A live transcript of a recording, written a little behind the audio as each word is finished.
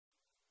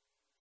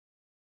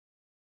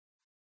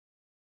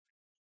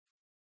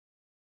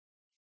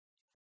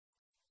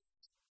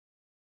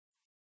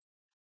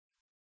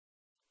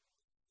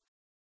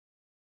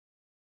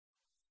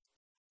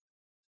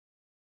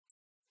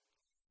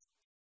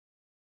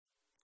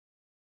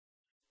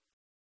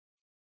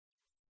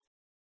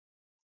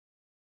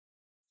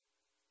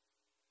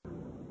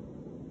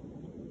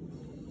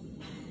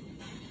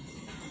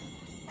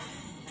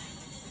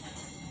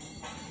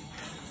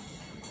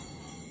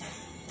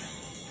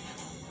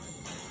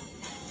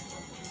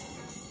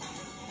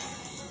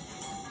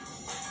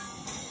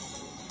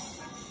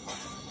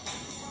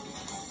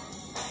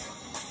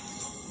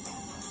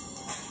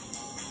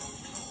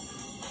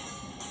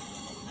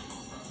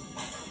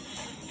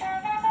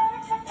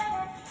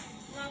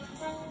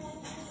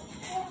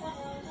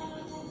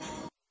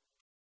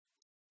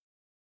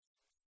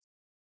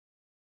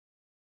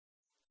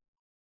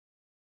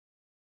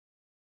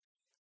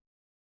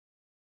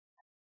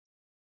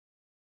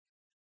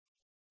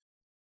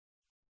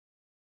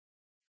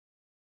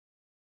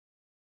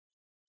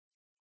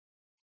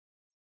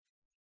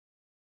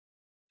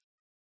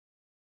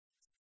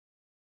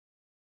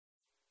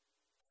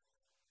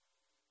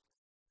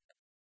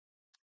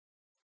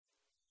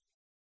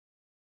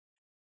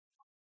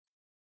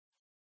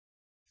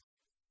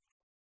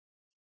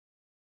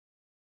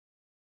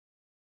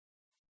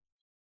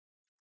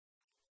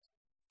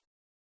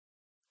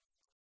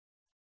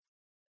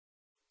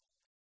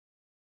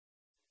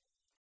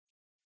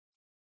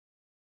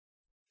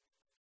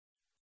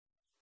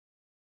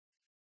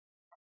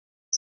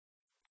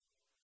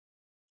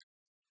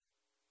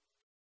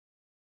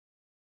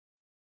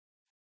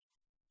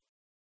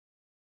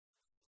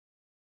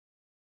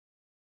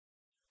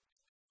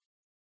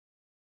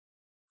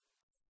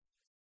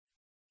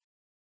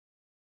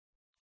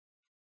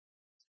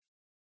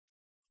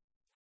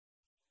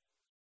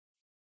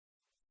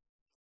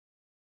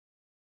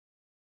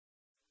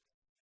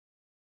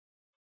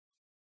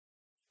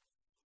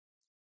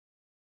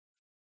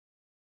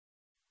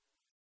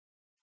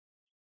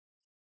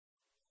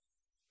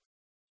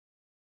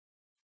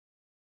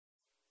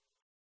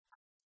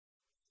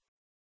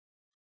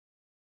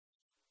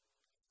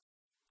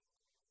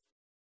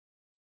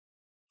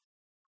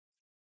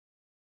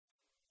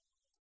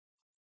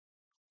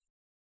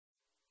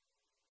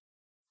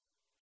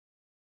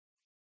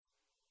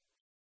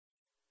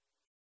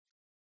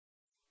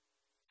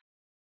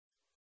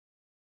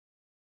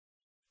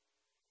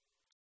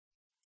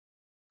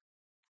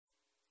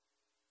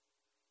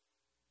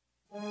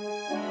They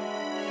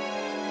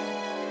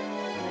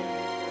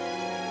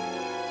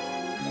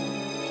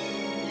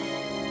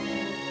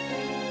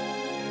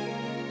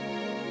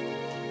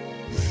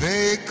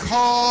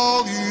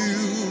call you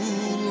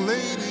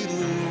Lady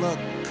Luck,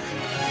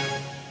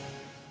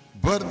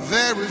 but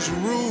there is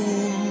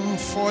room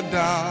for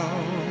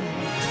doubt.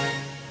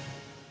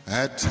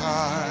 At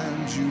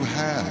times you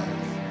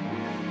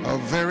have a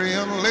very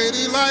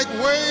unladylike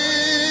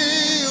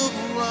way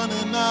of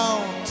running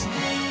out.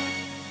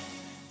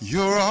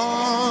 You're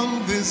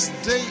on this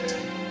date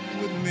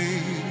with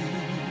me.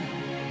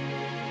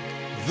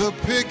 The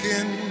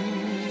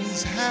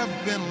pickings have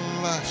been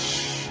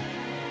lush,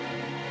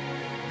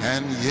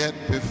 and yet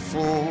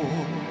before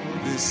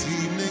this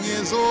evening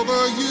is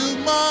over, you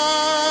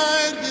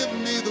might give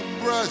me the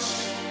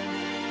brush.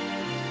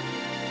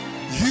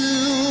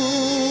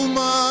 You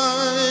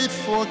might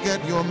forget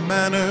your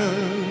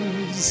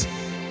manners.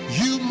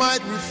 You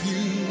might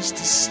refuse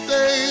to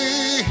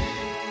stay.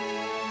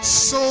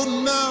 So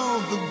now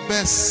the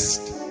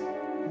best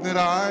that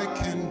I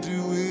can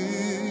do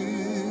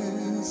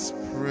is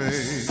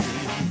pray.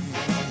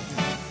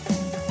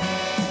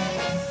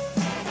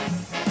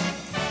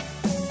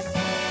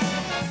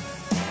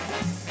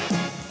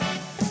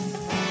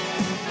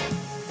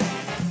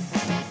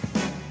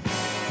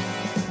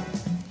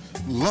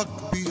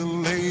 Luck be a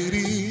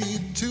lady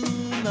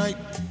tonight.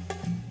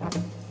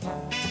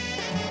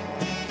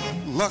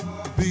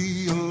 Luck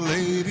be a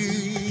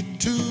lady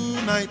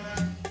tonight.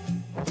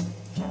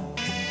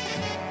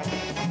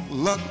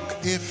 Luck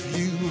if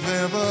you've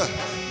ever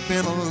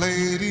been a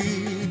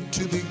lady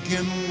to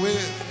begin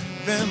with,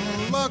 then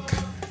luck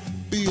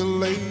be a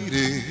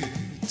lady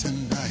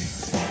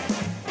tonight.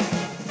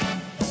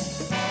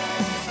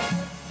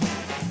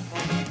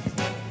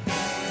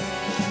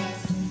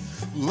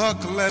 Luck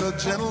let a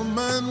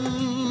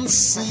gentleman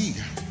see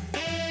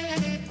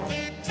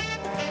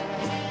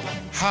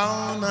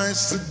how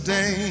nice a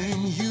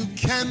dame you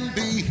can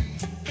be.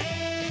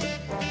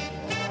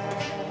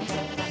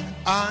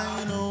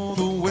 I know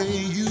the way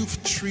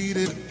you've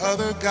treated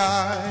other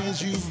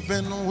guys you've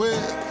been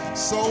with,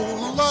 so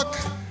luck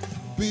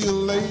be a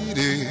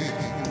lady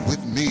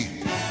with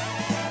me.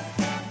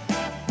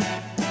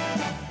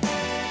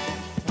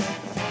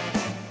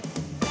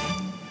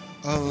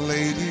 A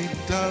lady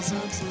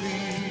doesn't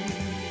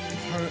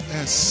leave her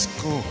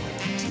escort.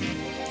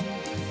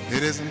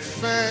 It isn't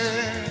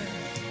fair.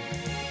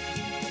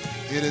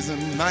 It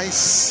isn't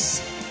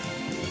nice.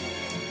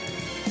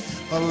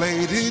 A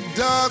lady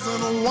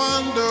doesn't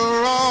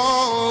wander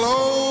all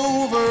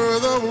over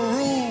the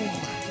room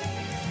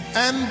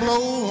and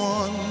blow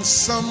on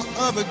some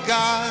other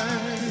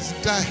guy's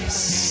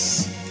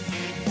dice.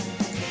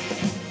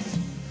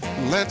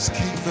 Let's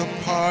keep the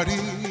party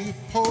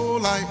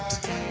polite.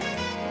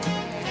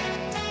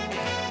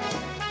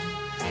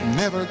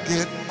 Never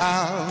get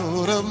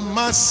out of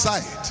my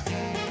sight.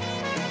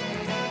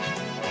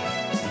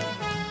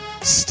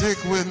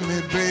 Stick with me,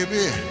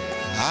 baby.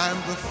 I'm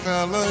the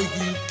fella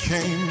you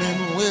came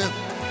in with.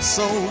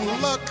 So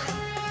luck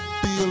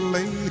be a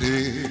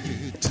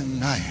lady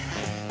tonight.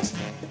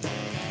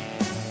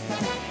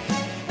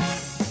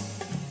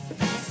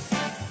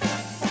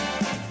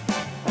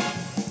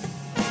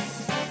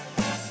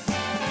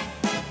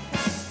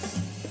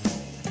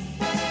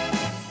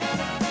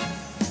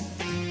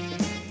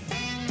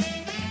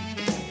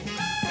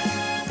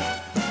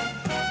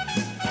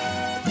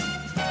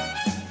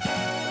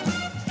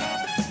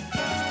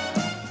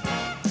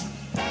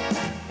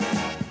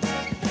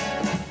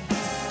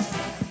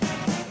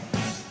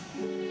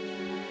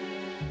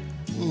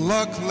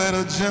 Luck let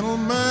a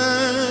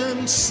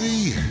gentleman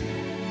see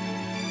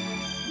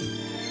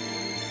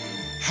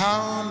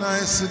how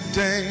nice a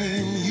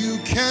dame you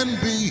can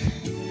be.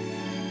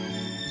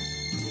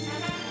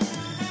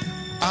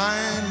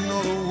 I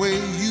know the way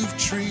you've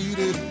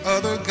treated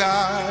other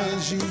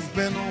guys you've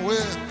been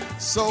with,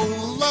 so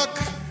luck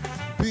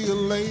be a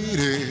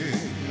lady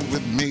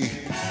with me.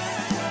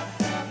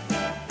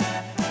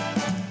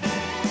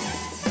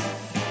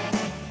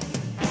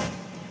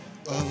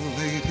 A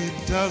lady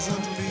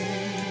doesn't leave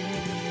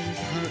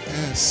her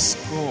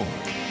escort.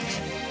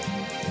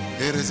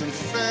 It isn't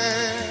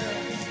fair.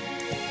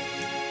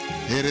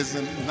 It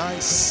isn't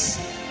nice.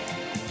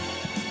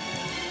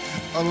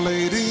 A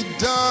lady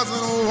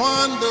doesn't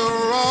wander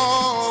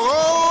all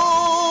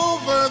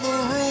over the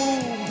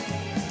room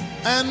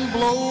and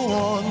blow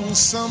on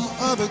some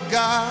other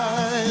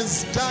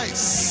guy's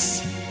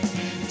dice.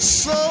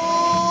 So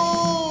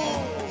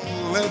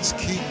let's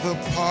keep the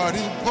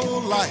party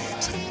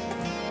polite.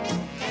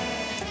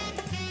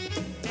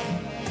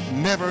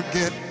 Never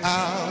get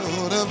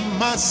out of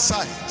my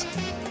sight.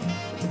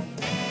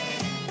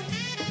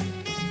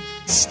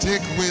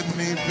 Stick with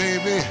me,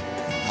 baby.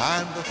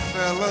 I'm the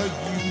fella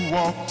you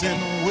walked in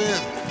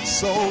with.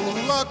 So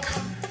luck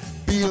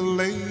be a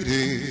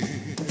lady.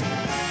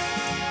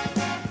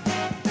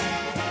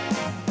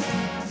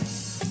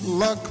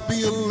 Luck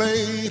be a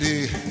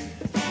lady.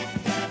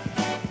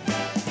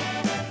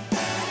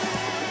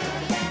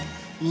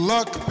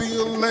 Luck be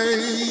a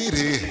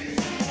lady.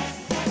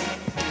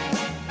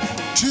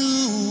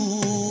 to